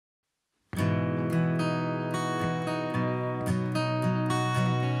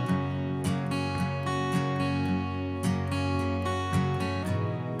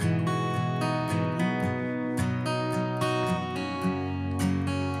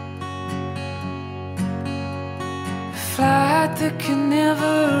light that can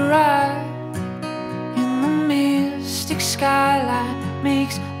never arrive. In the mystic skyline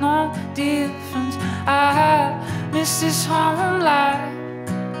makes no difference. I miss this home life,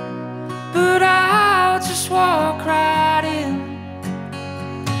 but I'll just walk right in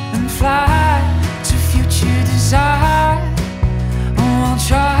and fly to future desire. Oh, I'll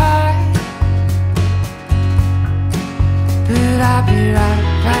try, but I'll be right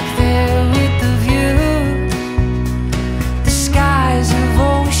back there with the view. The skies of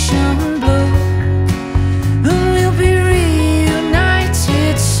ocean blue, and we'll be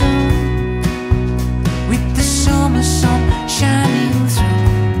reunited soon with the summer sun shining through.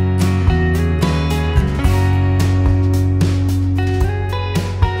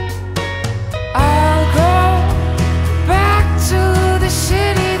 I'll go back to the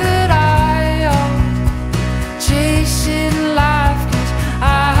city that I own, chasing life, 'cause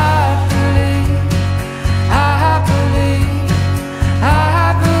I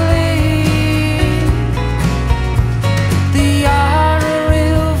believe the Yarra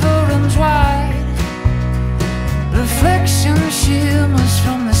River runs wide, reflection shimmers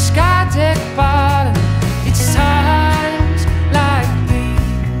from the sky deck bottom. It's times like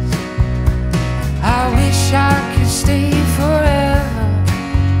these I wish I could stay forever.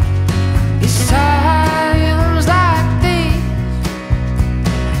 It's times like these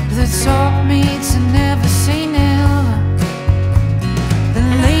that taught me